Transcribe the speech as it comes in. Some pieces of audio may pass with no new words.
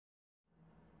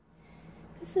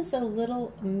This is a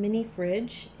little mini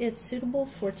fridge. It's suitable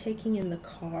for taking in the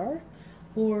car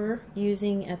or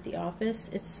using at the office.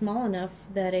 It's small enough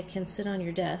that it can sit on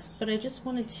your desk, but I just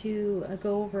wanted to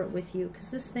go over it with you because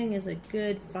this thing is a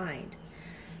good find.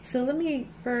 So let me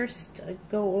first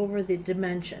go over the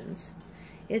dimensions.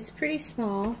 It's pretty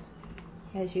small,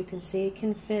 as you can see. It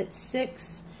can fit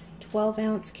 6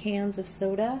 12-ounce cans of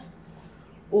soda,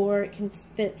 or it can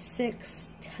fit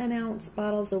 6 10-ounce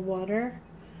bottles of water,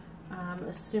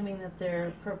 assuming that they're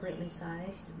appropriately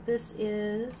sized. This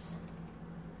is,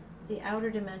 the outer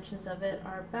dimensions of it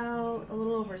are about a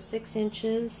little over 6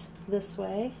 inches this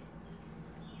way.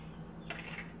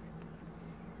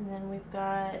 And then we've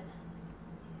got,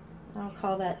 I'll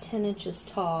call that 10 inches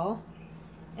tall.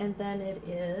 And then it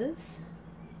is,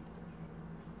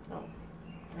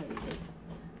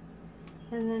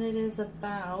 and then it is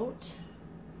about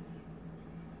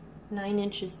 9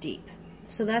 inches deep.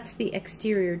 So that's the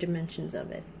exterior dimensions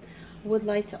of it. I would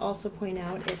like to also point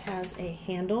out it has a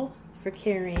handle for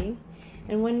carrying,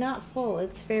 and when not full,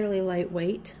 it's fairly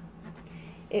lightweight.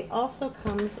 It also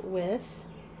comes with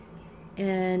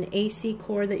an AC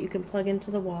cord that you can plug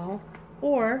into the wall,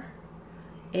 or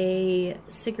a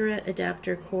cigarette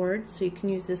adapter cord, so you can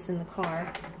use this in the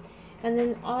car. And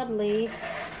then oddly,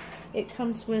 it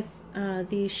comes with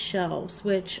these shelves,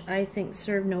 which I think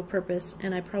serve no purpose,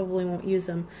 and I probably won't use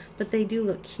them, but they do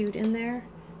look cute in there.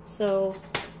 So,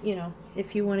 you know,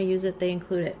 if you want to use it, they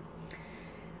include it.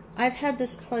 I've had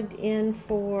this plugged in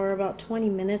for about 20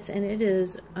 minutes, and it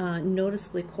is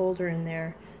noticeably colder in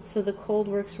there. So the cold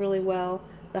works really well.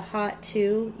 The hot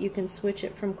too, you can switch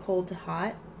it from cold to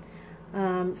hot.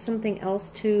 Something else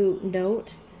to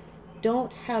note,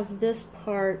 don't have this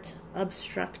part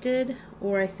obstructed,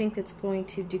 or I think it's going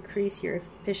to decrease your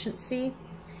efficiency.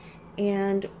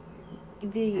 And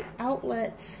the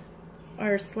outlets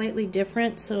are slightly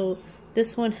different, so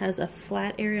this one has a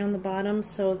flat area on the bottom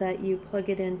so that you plug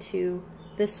it into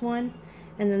this one,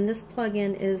 and then this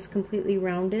plug-in is completely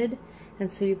rounded,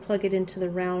 and so you plug it into the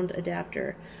round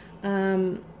adapter.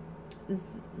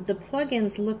 The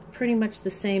plug-ins look pretty much the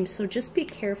same, so just be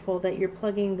careful that you're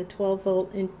plugging the 12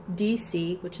 volt in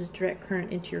DC, which is direct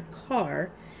current, into your car,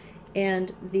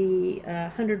 and the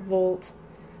 100 volt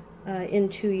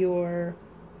into your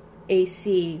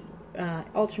AC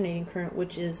alternating current,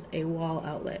 which is a wall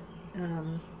outlet.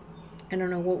 I don't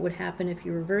know what would happen if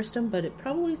you reversed them, but it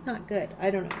probably is not good. I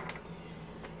don't know.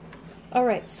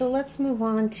 Alright, so let's move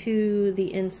on to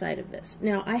the inside of this.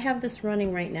 Now, I have this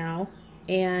running right now,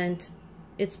 and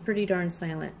it's pretty darn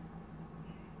silent.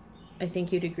 I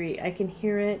think you'd agree. I can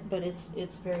hear it, but it's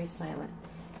very silent.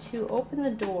 To open the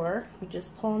door, you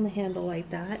just pull on the handle like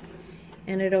that,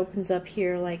 and it opens up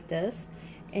here like this,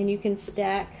 and you can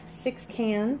stack 6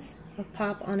 cans of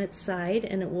pop on its side,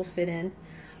 and it will fit in.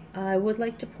 I would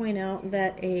like to point out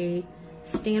that a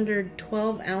standard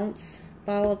 12-ounce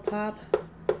bottle of pop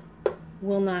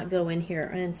will not go in here,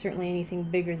 and certainly anything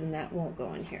bigger than that won't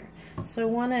go in here. So I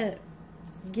want to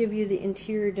give you the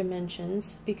interior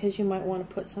dimensions, because you might want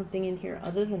to put something in here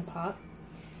other than pop,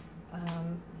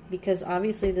 because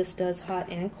obviously this does hot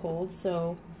and cold,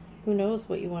 so who knows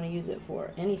what you want to use it for.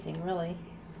 Anything really.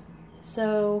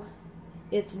 So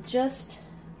it's just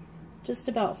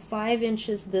about 5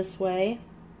 inches this way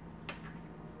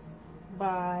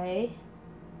by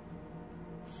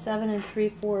 7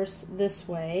 3/4 this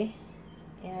way,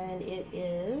 and it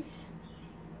is,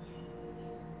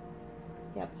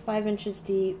 yep, 5 inches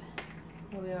deep.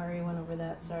 Oh, we already went over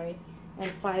that, sorry.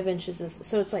 And 5 inches is,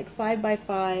 so it's like 5 by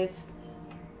 5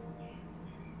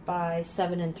 by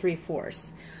 7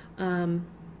 3/4.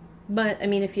 But I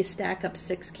mean, if you stack up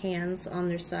 6 cans on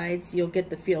their sides, you'll get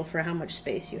the feel for how much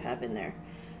space you have in there.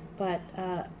 But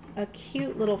a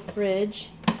cute little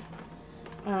fridge.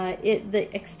 The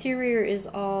exterior is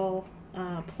all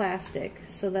plastic,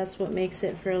 so that's what makes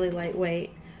it fairly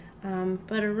lightweight.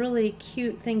 But a really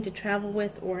cute thing to travel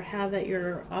with or have at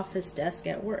your office desk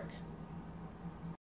at work.